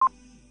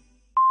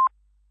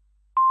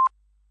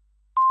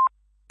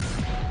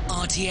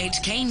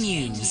RTHK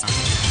News.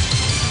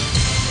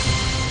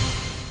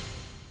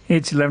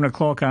 It's 11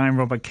 o'clock. I'm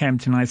Robert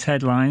Kemp. Tonight's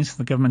headlines.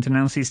 The government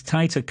announces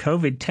tighter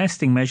COVID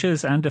testing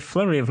measures and a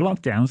flurry of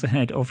lockdowns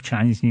ahead of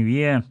Chinese New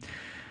Year.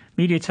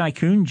 Media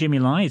tycoon Jimmy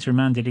Lai is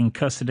remanded in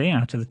custody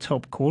after the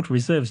top court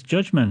reserves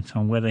judgment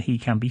on whether he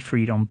can be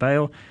freed on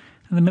bail,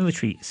 and the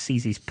military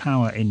seizes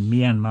power in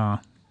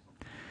Myanmar.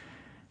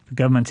 The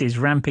government is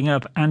ramping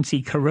up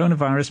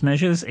anti-coronavirus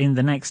measures in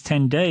the next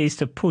 10 days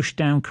to push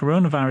down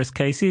coronavirus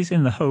cases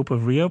in the hope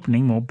of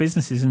reopening more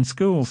businesses and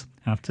schools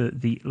after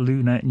the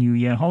Lunar New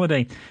Year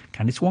holiday.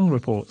 Candice Wong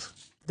reports.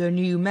 The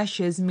new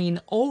measures mean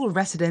all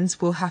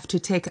residents will have to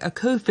take a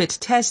COVID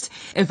test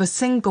if a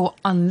single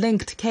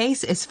unlinked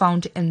case is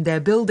found in their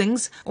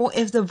buildings or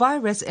if the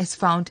virus is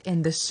found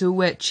in the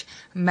sewage.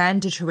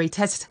 Mandatory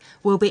tests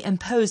will be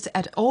imposed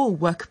at all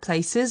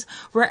workplaces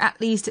where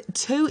at least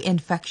 2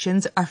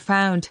 infections are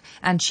found.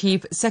 And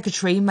Chief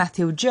Secretary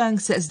Matthew Cheung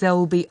says there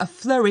will be a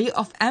flurry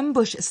of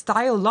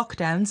ambush-style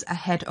lockdowns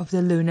ahead of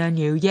the Lunar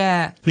New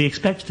Year. We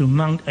expect to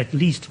mount at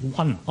least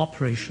 1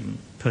 operation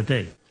per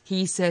day.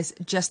 He says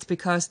just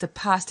because the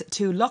past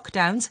 2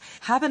 lockdowns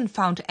haven't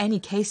found any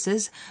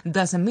cases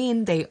doesn't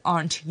mean they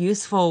aren't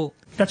useful.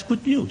 That's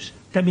good news.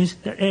 That means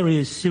the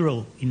area is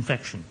 0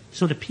 infection.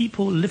 So the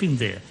people living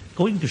there,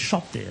 going to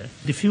shop there,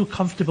 they feel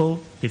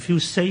comfortable, they feel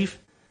safe.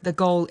 The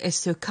goal is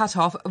to cut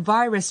off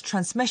virus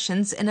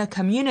transmissions in a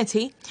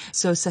community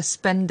so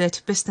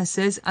suspended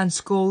businesses and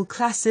school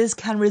classes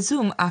can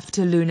resume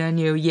after Lunar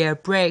New Year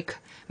break.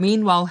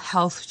 Meanwhile,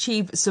 Health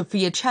Chief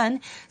Sophia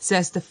Chan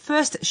says the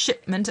first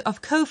shipment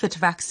of COVID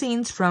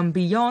vaccines from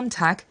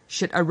BioNTech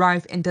should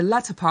arrive in the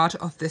latter part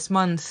of this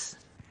month.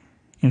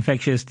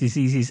 Infectious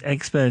diseases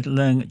expert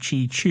Leung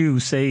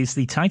Chi-Chu says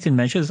the tightened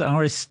measures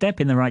are a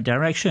step in the right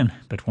direction,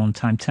 but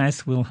one-time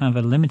tests will have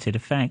a limited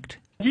effect.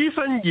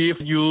 Even if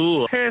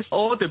you test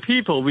all the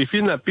people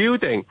within a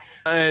building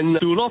and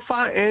do not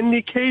find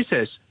any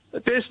cases,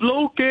 there's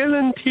no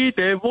guarantee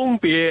there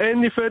won't be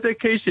any further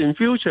case in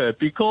future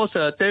because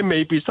there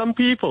may be some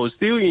people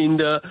still in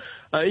the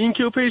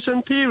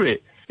incubation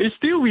period. It's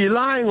still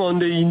relying on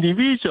the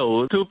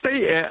individual to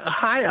stay at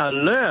high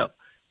alert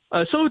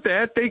so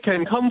that they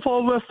can come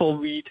forward for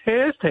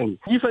retesting,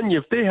 even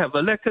if they have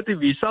a negative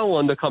result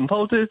on the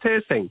compulsory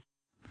testing.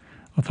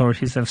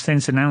 Authorities have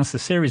since announced a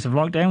series of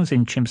lockdowns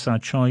in Chim Sa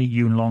Choi,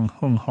 Yuen Long,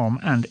 Hung Hom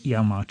and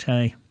Yau Ma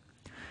Tei.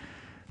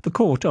 The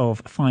Court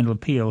of Final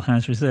Appeal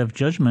has reserved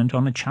judgment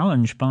on a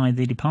challenge by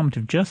the Department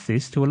of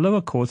Justice to a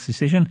lower court's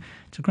decision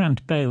to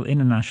grant bail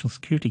in a national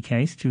security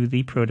case to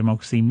the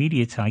pro-democracy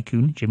media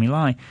tycoon Jimmy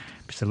Lai.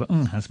 Priscilla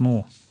Ng has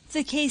more.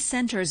 The case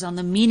centers on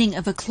the meaning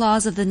of a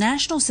clause of the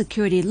national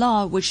security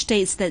law which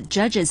states that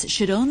judges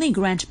should only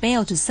grant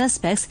bail to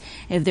suspects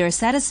if they are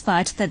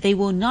satisfied that they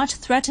will not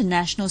threaten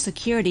national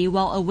security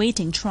while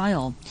awaiting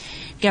trial.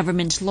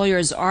 Government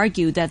lawyers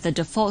argue that the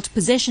default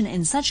position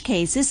in such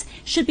cases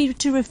should be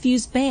to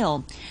refuse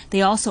bail.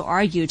 They also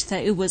argued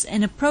that it was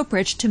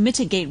inappropriate to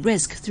mitigate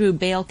risk through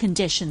bail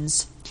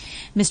conditions.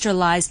 Mr.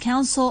 Lai's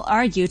counsel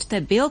argued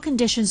that bail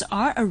conditions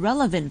are a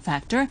relevant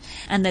factor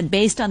and that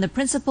based on the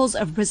principles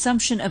of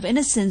presumption of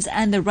innocence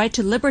and the right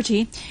to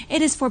liberty,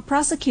 it is for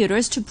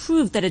prosecutors to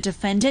prove that a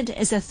defendant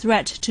is a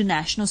threat to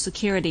national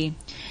security.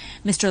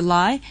 Mr.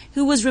 Lai,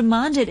 who was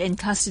remanded in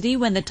custody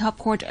when the top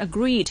court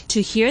agreed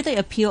to hear the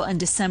appeal in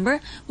December,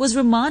 was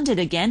remanded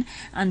again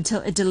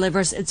until it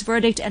delivers its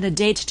verdict at a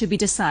date to be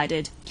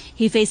decided.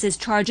 He faces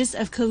charges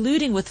of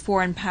colluding with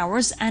foreign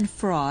powers and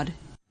fraud.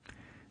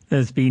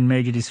 There's been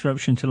major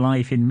disruption to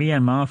life in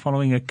Myanmar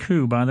following a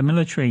coup by the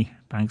military.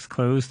 Banks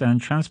closed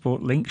and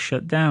transport links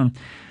shut down.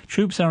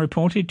 Troops are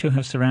reported to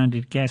have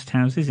surrounded guest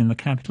houses in the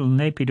capital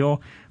Naypyidaw,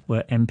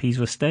 where MPs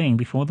were staying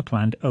before the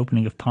planned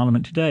opening of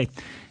Parliament today.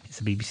 It's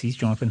the BBC's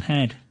Jonathan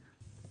Head.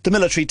 The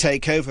military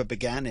takeover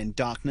began in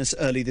darkness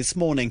early this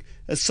morning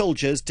as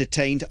soldiers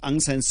detained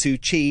Aung San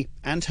Suu Kyi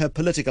and her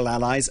political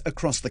allies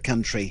across the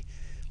country.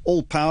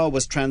 All power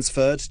was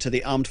transferred to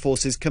the Armed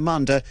Forces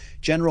Commander,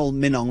 General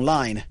Min Aung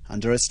Hlaing,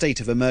 under a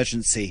state of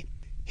emergency.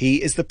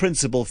 He is the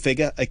principal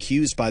figure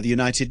accused by the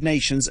United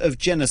Nations of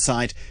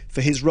genocide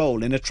for his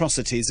role in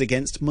atrocities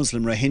against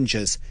Muslim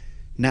Rohingyas.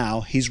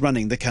 Now he's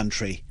running the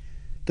country.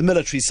 The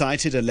military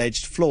cited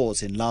alleged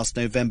flaws in last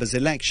November's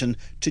election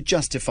to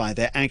justify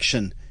their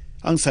action.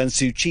 Aung San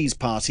Suu Kyi's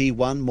party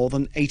won more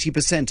than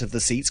 80% of the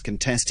seats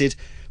contested,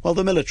 while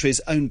the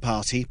military's own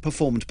party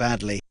performed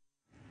badly.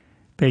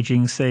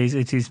 Beijing says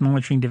it is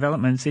monitoring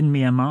developments in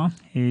Myanmar.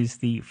 Here's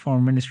the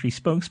Foreign Ministry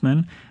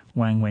spokesman,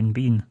 Wang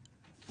Wenbin.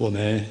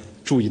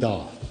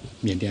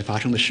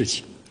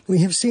 We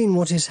have seen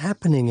what is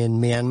happening in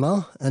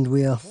Myanmar, and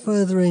we are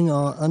furthering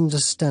our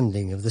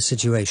understanding of the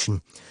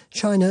situation.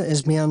 China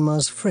is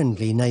Myanmar's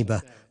friendly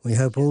neighbour. We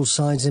hope all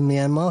sides in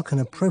Myanmar can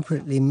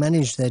appropriately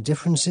manage their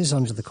differences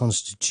under the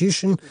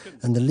constitution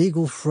and the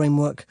legal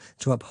framework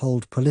to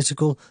uphold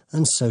political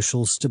and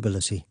social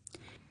stability.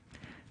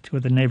 Two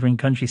other neighbouring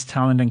countries,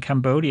 Thailand and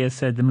Cambodia,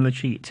 said the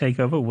military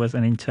takeover was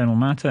an internal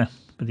matter.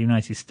 But the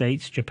United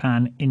States,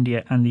 Japan,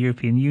 India and the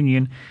European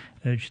Union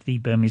urged the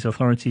Burmese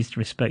authorities to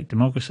respect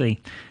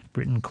democracy.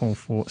 Britain called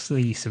for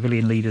the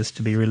civilian leaders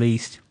to be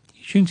released.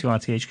 Tuned to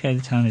RTHK,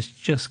 the time has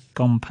just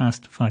gone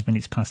past 5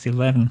 minutes past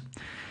 11.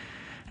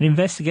 An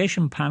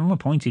investigation panel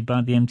appointed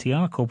by the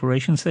MTR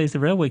Corporation says the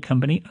railway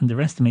company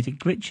underestimated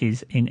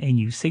glitches in a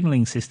new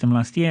signalling system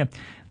last year,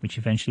 which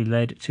eventually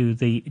led to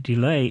the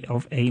delay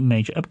of a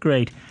major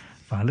upgrade.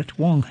 Violet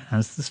Wong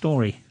has the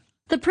story.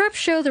 The probe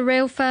showed the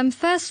rail firm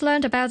first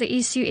learned about the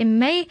issue in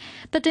May,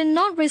 but did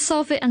not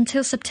resolve it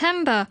until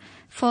September,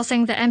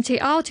 forcing the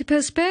MTR to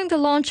postpone the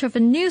launch of a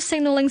new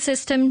signalling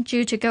system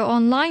due to go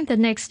online the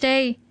next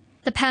day.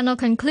 The panel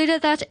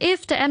concluded that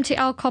if the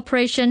MTR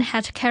Corporation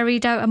had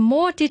carried out a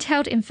more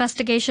detailed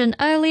investigation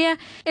earlier,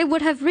 it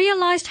would have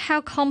realized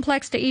how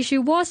complex the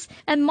issue was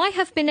and might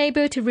have been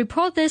able to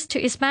report this to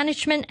its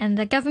management and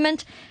the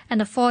government and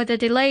avoid the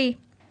delay.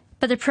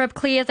 But the probe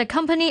cleared the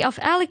company of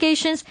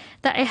allegations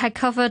that it had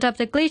covered up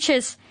the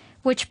glitches,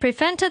 which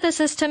prevented the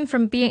system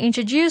from being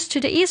introduced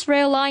to the East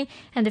Rail Line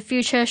and the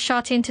future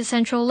Sha-Tin to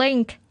Central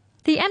Link.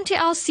 The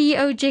MTR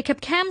CEO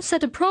Jacob Kam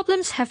said the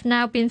problems have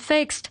now been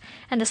fixed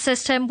and the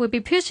system will be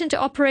put into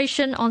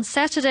operation on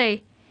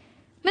Saturday.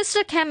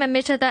 Mr. Kam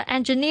admitted that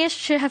engineers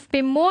should have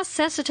been more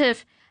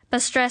sensitive,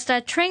 but stressed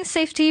that train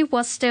safety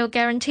was still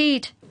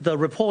guaranteed. The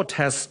report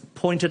has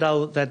pointed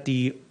out that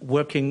the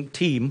working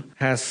team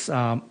has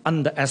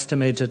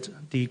underestimated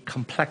the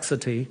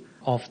complexity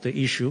of the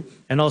issue.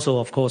 And also,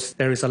 of course,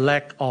 there is a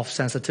lack of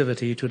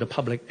sensitivity to the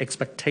public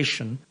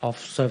expectation of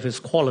service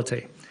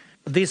quality.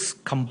 This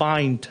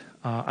combined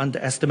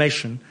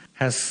underestimation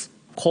has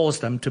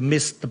caused them to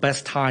miss the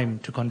best time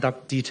to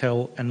conduct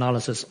detailed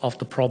analysis of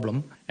the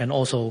problem and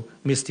also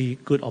miss the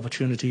good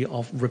opportunity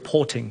of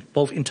reporting,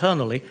 both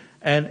internally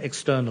and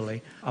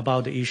externally,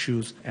 about the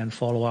issues and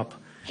follow-up.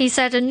 He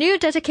said a new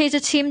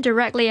dedicated team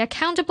directly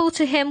accountable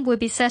to him will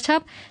be set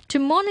up to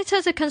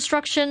monitor the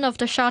construction of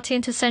the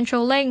Sha-Tin to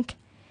Central Link.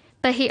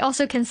 But he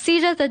also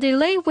conceded the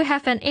delay will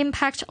have an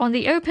impact on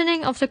the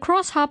opening of the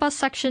Cross Harbour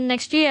section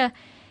next year,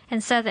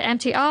 and said the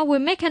MTR will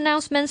make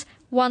announcements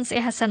once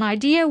it has an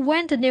idea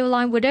when the new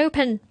line would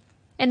open.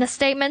 In a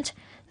statement,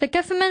 the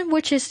government,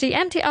 which is the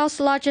MTR's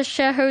largest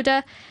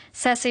shareholder,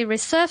 says it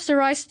reserves the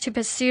right to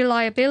pursue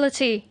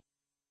liability.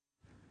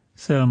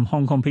 Some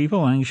Hong Kong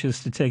people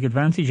anxious to take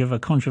advantage of a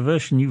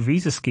controversial new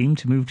visa scheme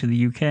to move to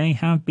the UK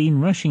have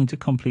been rushing to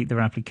complete their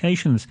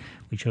applications,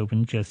 which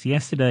opened just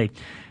yesterday.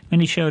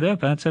 Many showed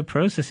up at a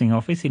processing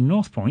office in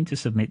North Point to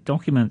submit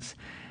documents.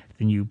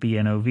 The new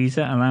BNO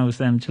visa allows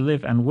them to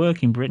live and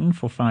work in Britain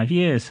for 5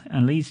 years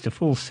and leads to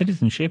full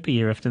citizenship a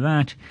year after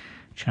that.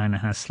 China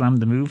has slammed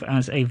the move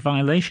as a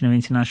violation of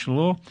international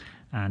law,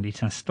 and it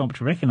has stopped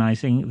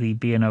recognising the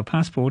BNO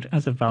passport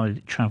as a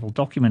valid travel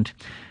document.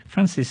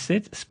 Francis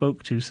Sitt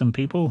spoke to some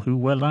people who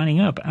were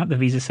lining up at the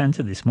visa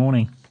centre this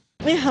morning.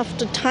 We have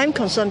the time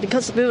concern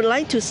because we would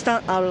like to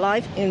start our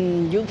life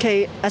in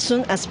UK as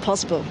soon as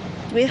possible.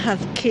 We have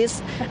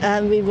kids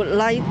and we would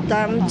like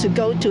them to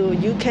go to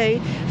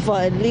UK for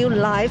a new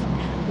life.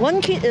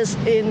 One kid is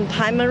in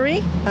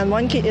primary and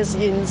one kid is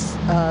in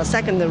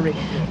secondary.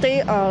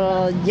 They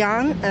are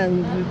young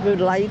and we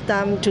would like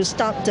them to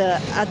start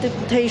the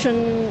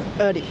adaptation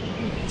early.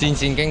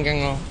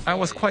 I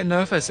was quite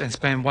nervous and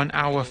spent 1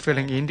 hour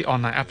filling in the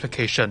online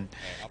application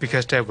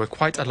because there were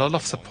quite a lot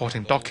of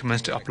supporting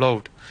documents to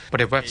upload, but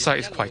the website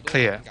is quite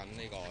clear.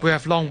 We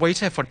have long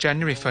waited for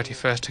January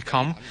 31st to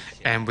come,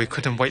 and we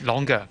couldn't wait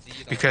longer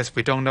because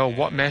we don't know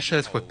what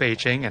measures would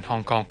Beijing and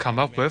Hong Kong come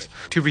up with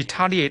to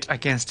retaliate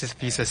against this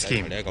visa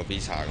scheme.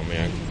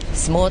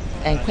 Smooth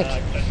and quick.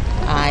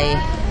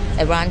 I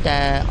around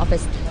the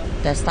office,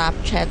 the staff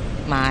checked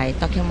my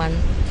document.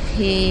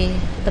 He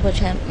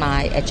double-checked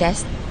my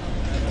address,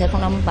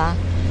 telephone number,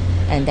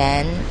 and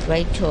then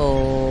right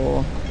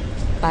to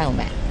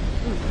biomet.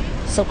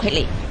 So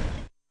quickly.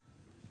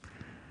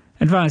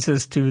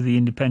 Advisors to the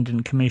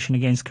Independent Commission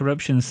Against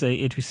Corruption say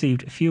it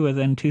received fewer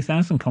than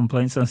 2,000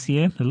 complaints last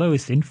year, the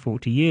lowest in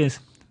 40 years.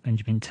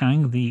 Benjamin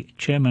Tang, the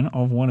chairman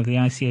of one of the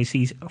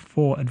ICAC's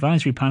 4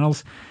 advisory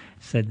panels,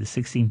 said the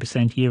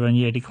 16%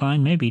 year-on-year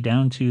decline may be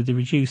down to the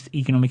reduced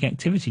economic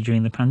activity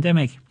during the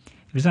pandemic.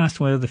 He was asked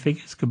whether the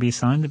figures could be a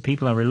sign that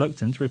people are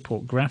reluctant to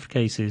report graft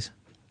cases.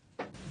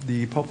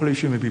 The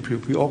population may be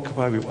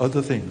preoccupied with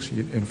other things,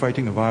 in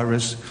fighting a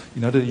virus,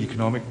 in other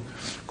economic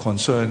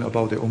concern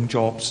about their own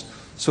jobs.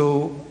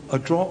 So a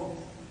drop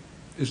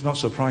is not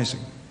surprising.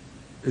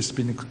 It's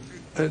been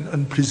an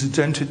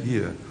unprecedented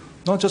year,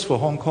 not just for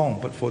Hong Kong,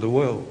 but for the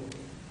world.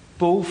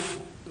 Both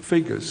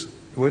figures,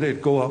 whether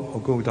it go up or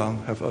go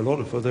down, have a lot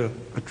of other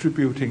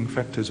attributing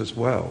factors as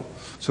well.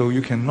 So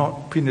you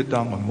cannot pin it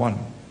down on one.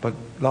 But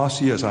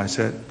last year, as I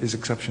said, is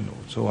exceptional.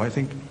 So I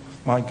think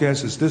my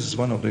guess is this is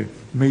one of the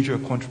major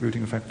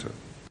contributing factors.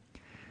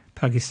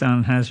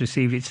 Pakistan has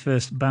received its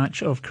first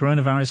batch of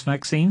coronavirus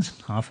vaccines.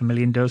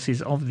 500,000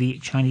 doses of the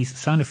Chinese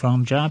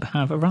Sinopharm jab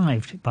have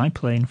arrived by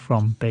plane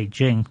from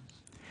Beijing.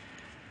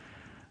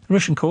 A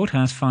Russian court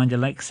has fined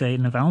Alexei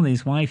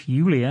Navalny's wife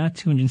Yulia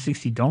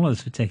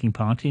 $260 for taking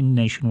part in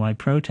nationwide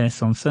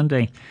protests on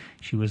Sunday.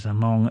 She was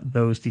among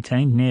those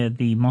detained near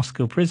the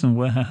Moscow prison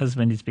where her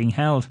husband is being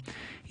held.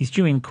 He's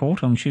due in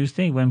court on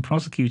Tuesday when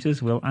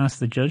prosecutors will ask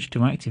the judge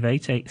to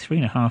activate a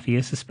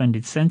 3.5-year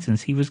suspended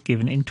sentence he was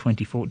given in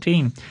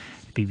 2014.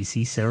 The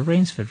BBC's Sarah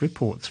Rainsford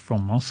reports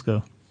from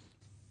Moscow.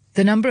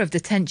 The number of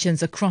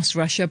detentions across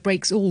Russia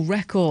breaks all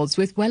records,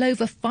 with well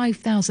over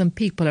 5,000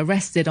 people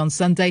arrested on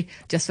Sunday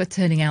just for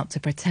turning out to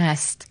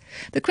protest.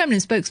 The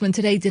Kremlin spokesman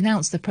today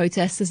denounced the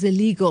protests as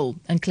illegal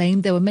and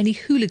claimed there were many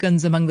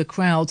hooligans among the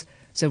crowd.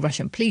 So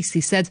Russian police,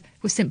 he said,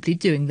 were simply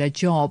doing their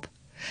job.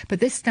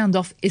 But this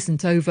standoff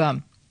isn't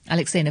over.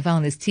 Alexei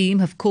Navalny's team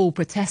have called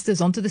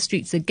protesters onto the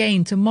streets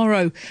again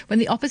tomorrow when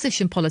the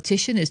opposition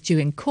politician is due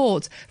in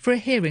court for a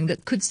hearing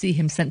that could see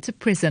him sent to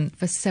prison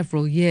for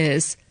several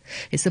years.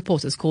 His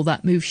supporters call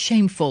that move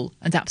shameful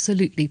and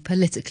absolutely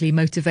politically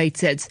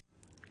motivated.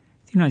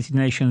 The United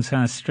Nations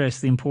has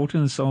stressed the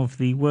importance of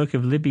the work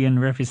of Libyan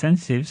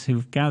representatives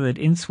who've gathered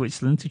in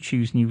Switzerland to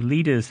choose new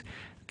leaders.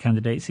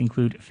 Candidates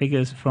include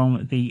figures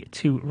from the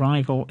two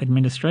rival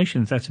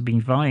administrations that have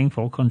been vying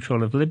for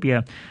control of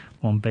Libya,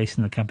 one based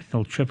in the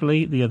capital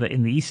Tripoli, the other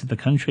in the east of the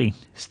country.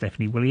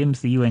 Stephanie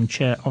Williams, the UN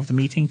chair of the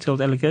meeting, told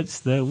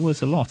delegates there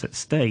was a lot at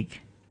stake.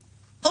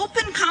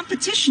 Open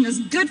competition is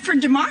good for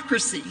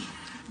democracy.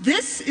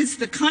 This is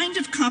the kind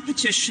of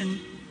competition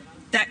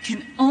that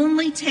can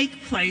only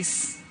take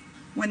place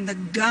when the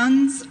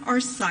guns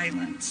are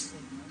silent.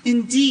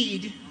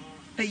 Indeed,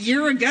 a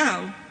year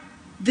ago,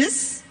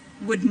 this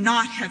would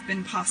not have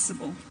been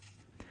possible.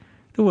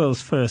 The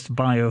world's first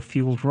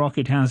biofueled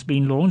rocket has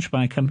been launched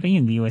by a company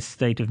in the US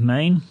state of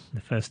Maine.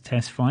 The first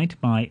test flight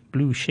by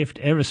Blue Shift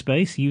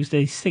Aerospace used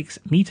a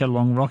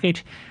 6-metre-long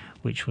rocket,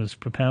 which was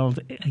propelled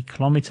a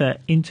kilometre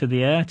into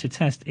the air to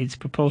test its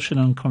propulsion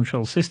and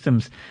control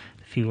systems.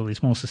 Fuel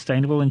is more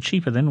sustainable and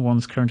cheaper than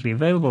ones currently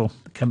available.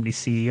 The company's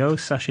CEO,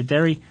 Sasha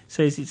Derry,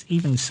 says it's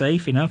even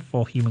safe enough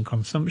for human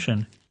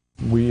consumption.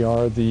 We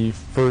are the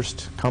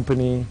first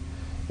company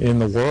in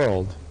the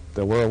world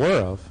that we're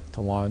aware of to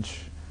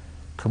launch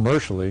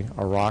commercially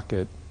a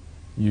rocket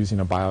using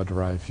a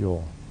bio-derived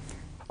fuel.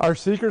 Our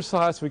secret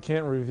sauce we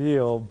can't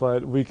reveal,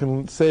 but we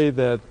can say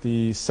that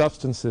the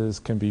substances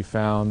can be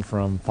found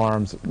from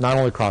farms not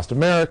only across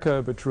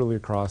America, but truly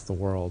across the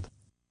world.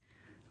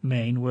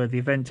 Maine, where the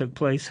event took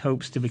place,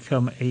 hopes to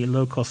become a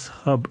low-cost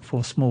hub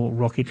for small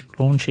rocket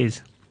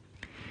launches.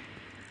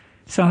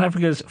 South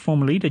Africa's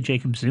former leader,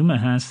 Jacob Zuma,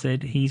 has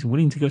said he's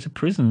willing to go to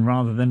prison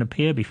rather than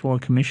appear before a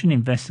commission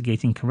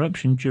investigating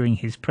corruption during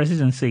his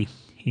presidency.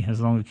 He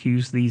has long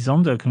accused the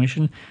Zondo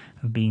Commission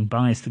of being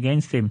biased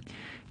against him.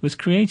 It was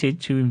created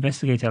to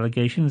investigate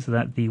allegations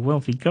that the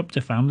wealthy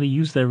Gupta family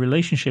used their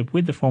relationship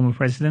with the former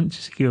president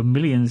to secure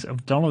millions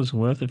of dollars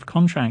worth of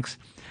contracts.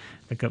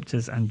 The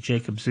Guptas and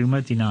Jacob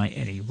Zuma deny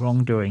any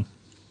wrongdoing.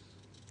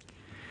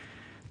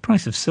 The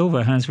price of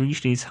silver has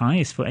reached its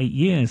highest for 8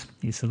 years.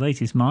 It's the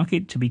latest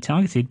market to be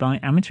targeted by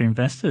amateur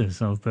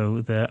investors, although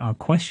there are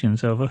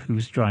questions over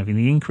who's driving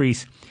the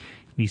increase. In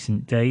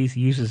recent days,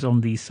 users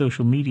on the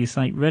social media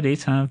site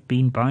Reddit have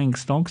been buying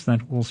stocks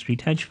that Wall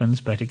Street hedge funds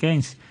bet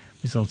against,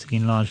 resulting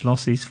in large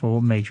losses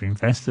for major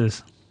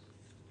investors.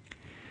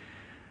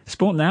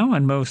 Sport now,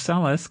 and Mo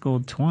Salah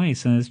scored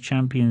twice as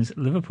champions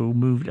Liverpool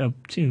moved up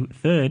to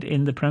third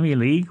in the Premier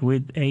League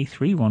with a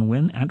 3-1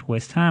 win at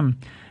West Ham.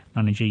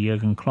 Manager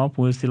Jurgen Klopp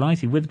was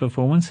delighted with the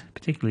performance,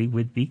 particularly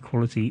with the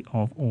quality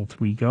of all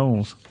 3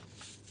 goals.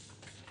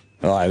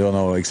 Well, I don't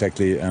know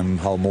exactly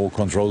how Mo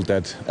controlled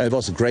that. It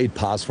was a great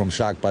pass from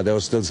Shaq, but there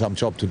was still some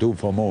job to do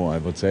for Mo, I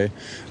would say.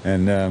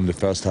 And the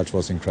first touch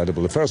was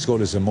incredible. The first goal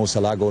is a Mo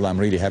Salah goal. I'm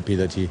really happy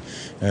that he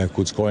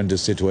could score in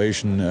this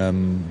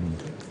situation.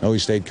 He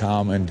stayed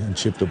calm and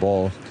chipped the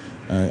ball.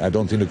 I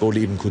don't think the goalie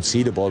even could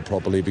see the ball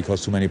properly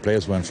because too many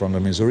players were in front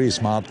of him. It's a really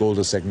smart goal.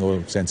 The second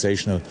goal,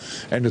 sensational.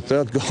 And the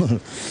third goal,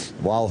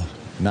 wow,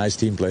 nice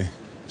team play.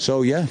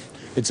 So, yeah.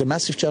 It's a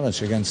massive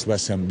challenge against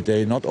West Ham.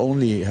 They not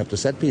only have the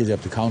set piece, they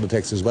have the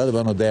counter-attacks as well. They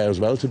were not there as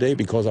well today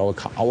because our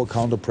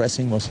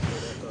counter-pressing was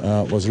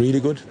really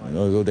good.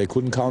 Although they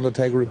couldn't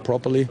counter-attack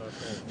properly.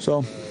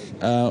 So,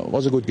 it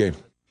was a good game.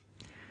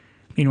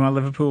 Meanwhile,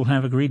 Liverpool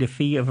have agreed a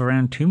fee of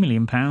around £2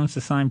 million to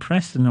sign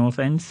Preston North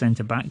End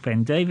centre-back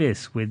Ben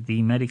Davies, with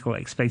the medical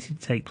expected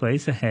to take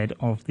place ahead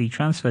of the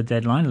transfer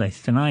deadline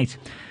later tonight.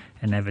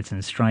 And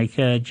Everton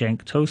striker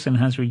Cenk Tosun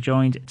has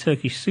rejoined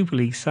Turkish Super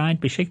League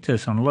side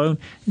Besiktas on loan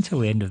until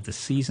the end of the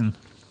season.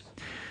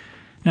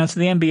 Now to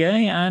the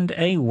NBA, and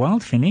a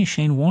wild finish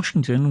in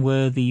Washington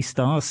where the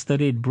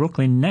star-studded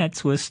Brooklyn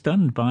Nets were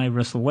stunned by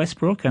Russell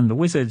Westbrook and the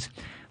Wizards.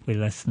 With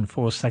less than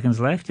 4 seconds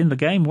left in the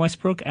game,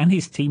 Westbrook and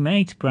his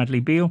teammate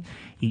Bradley Beal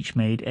each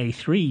made a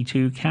 3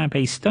 to cap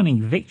a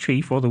stunning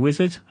victory for the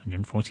Wizards,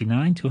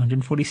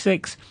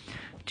 149-146.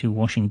 2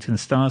 Washington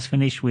Stars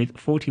finished with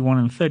 41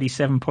 and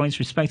 37 points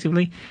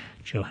respectively.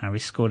 Joe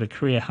Harris scored a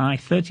career-high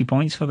 30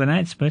 points for the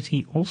Nets, but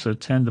he also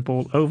turned the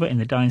ball over in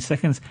the dying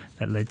seconds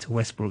that led to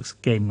Westbrook's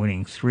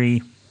game-winning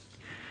 3.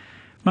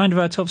 Mind of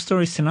our top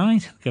stories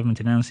tonight. The government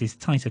announces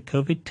tighter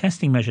COVID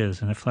testing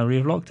measures and a flurry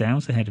of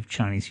lockdowns ahead of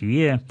Chinese New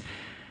Year.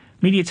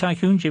 Media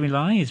tycoon Jimmy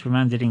Lai is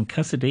remanded in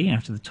custody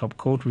after the top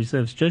court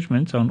reserves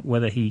judgment on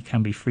whether he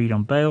can be freed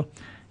on bail,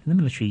 and the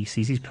military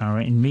seizes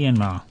power in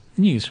Myanmar.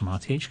 News from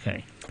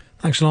RTHK.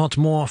 Thanks a lot.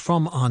 More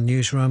from our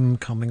newsroom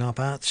coming up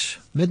at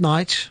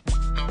midnight.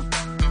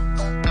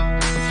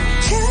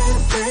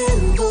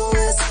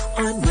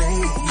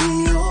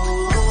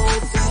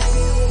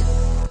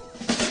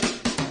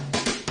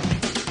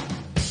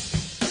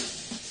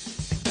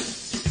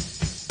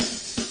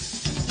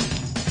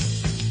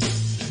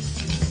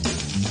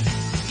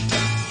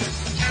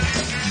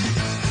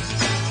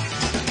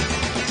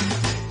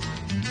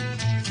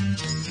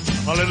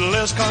 A little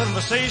less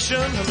conversation,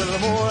 a little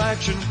more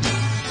action.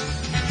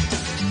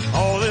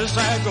 All this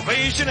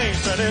aggravation ain't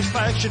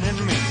satisfaction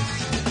in me.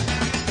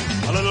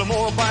 A little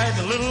more bite,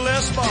 a little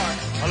less spark.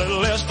 A little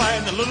less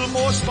fight, a little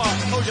more spark.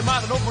 Close your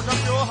mouth and open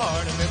up your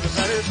heart and maybe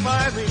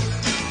satisfy me.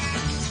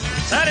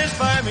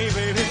 Satisfy me,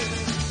 baby.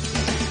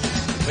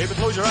 Baby,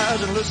 close your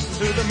eyes and listen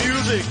to the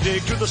music.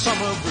 Dig to the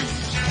summer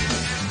breeze.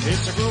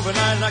 It's a groovy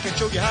night and I can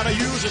show you how to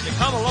use it. You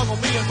come along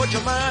with me and put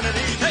your mind at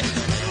ease. Hey,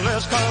 a little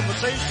less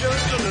conversation,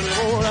 a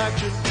little more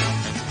action.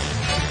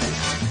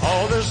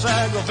 All this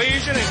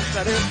aggravation ain't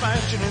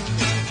satisfaction in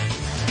me.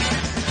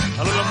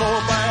 A little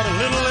more bite, a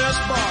little less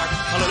bark.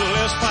 A little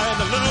less fight,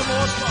 a little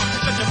more spark.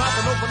 Shut your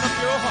mouth and open up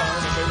your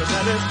heart and baby,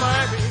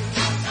 satisfy me.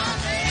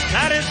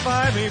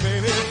 Satisfy me,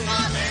 baby.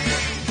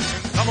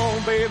 Come on,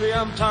 baby,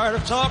 I'm tired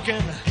of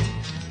talking.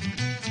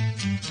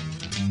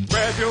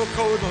 Grab your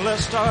coat and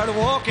let's start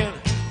walking.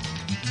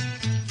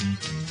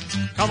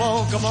 Come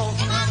on, come on.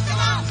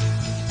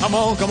 Come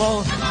on, come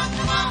on.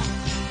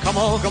 Come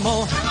on, come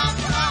on.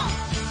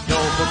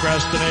 Don't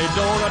procrastinate,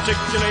 don't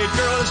articulate.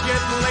 Girl, it's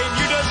getting late.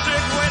 You just sit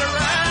and wait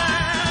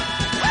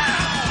around.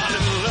 A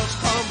little less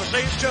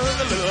conversation,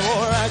 a little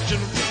more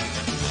action.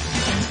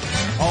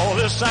 All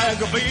this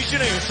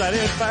aggravation ain't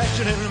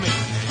satisfaction in me.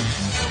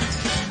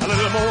 A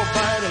little more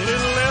fight, a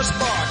little less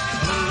spark.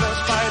 A little less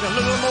fight, a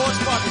little more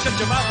spark. Shut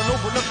your mouth and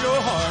open up your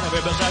heart. Now,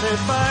 baby,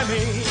 satisfy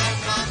me.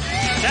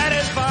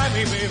 Satisfy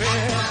me, baby.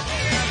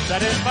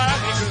 Satisfy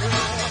me, girl.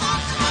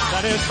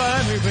 Satisfy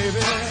me, baby.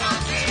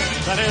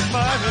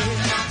 Satisfy me.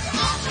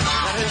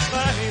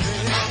 Satisfy me,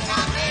 baby.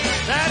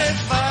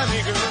 Satisfy me,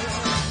 girl.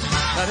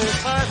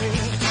 Satisfy me.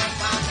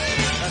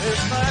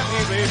 Satisfy me,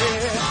 baby.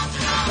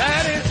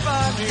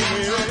 Satisfy me,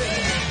 baby.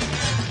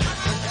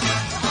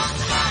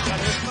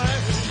 Satisfy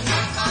me.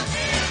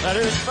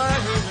 Satisfy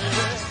me,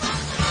 baby.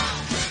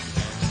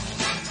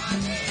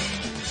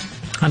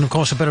 And of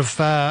course, a bit of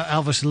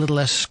Elvis, a little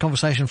less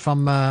conversation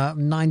from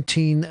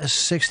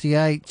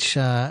 1968.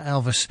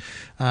 Elvis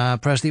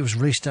Presley was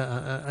released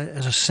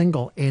as a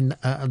single in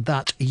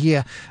that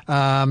year.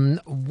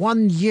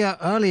 1 year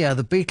earlier,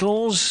 the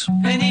Beatles.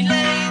 Penny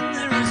Lane,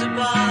 there is a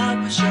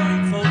barber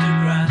showing photographs